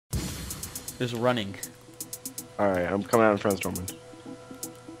There's running. Alright, I'm coming out in front of Stormwind.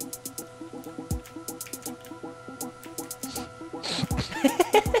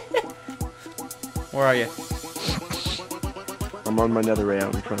 Where are you? I'm on my nether ray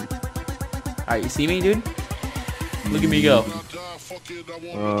out in front. Alright, you see me, dude? Look at me go.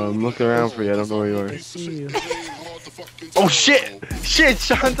 I'm looking around for you. I don't know where you are. I see you. Oh shit! Shit!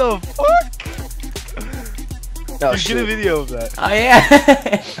 Shut the fuck! Oh, get a video of that. Oh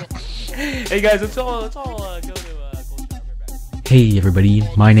yeah. Hey guys, let's all go to Gold Star. Hey everybody,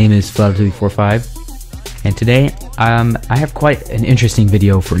 my name is Flood245, and today I have quite an interesting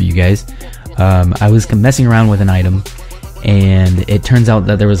video for you guys. I was messing around with an item, and it turns out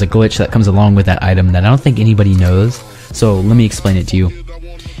that there was a glitch that comes along with that item that I don't think anybody knows, so let me explain it to you.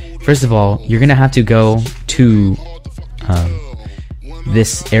 First of all, you're gonna have to go to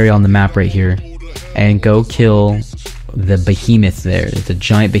this area on the map right here and go kill the behemoth there. It's a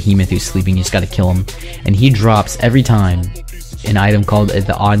giant behemoth who's sleeping. You just gotta kill him, and he drops every time an item called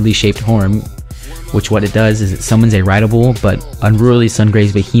the oddly shaped horn, which what it does is it summons a rideable but unruly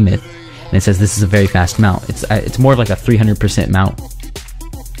sun-grazed behemoth, and it says this is a very fast mount. It's more of like a 300% mount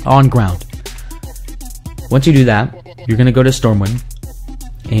on ground. Once you do that, you're gonna go to Stormwind,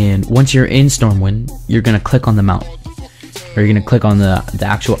 and once you're in Stormwind, you're gonna click on the mount, or you're gonna click on the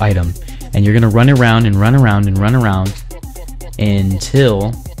actual item, and you're gonna run around and run around and run around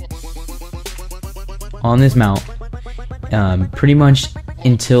until on this mount, pretty much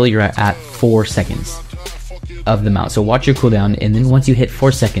until you're at 4 seconds of the mount. So watch your cooldown, and then once you hit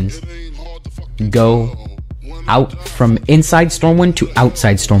 4 seconds, go out from inside Stormwind to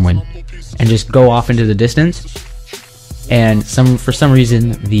outside Stormwind, and just go off into the distance. And for some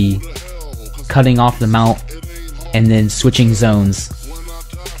reason, the cutting off the mount and then switching zones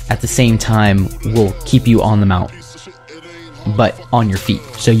at the same time will keep you on the mount, but on your feet.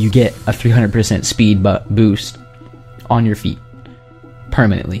 So you get a 300% speed boost on your feet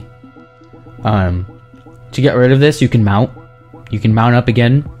permanently. To get rid of this, you can mount. You can mount up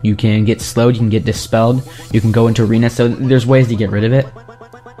again. You can get slowed. You can get dispelled. You can go into arena. So there's ways to get rid of it.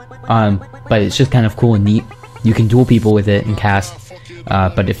 But it's just kind of cool and neat. You can duel people with it and cast.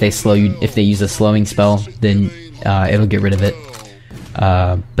 But if they slow you, if they use a slowing spell, then it'll get rid of it.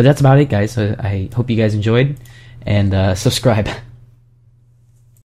 But that's about it, guys. So I hope you guys enjoyed, and subscribe.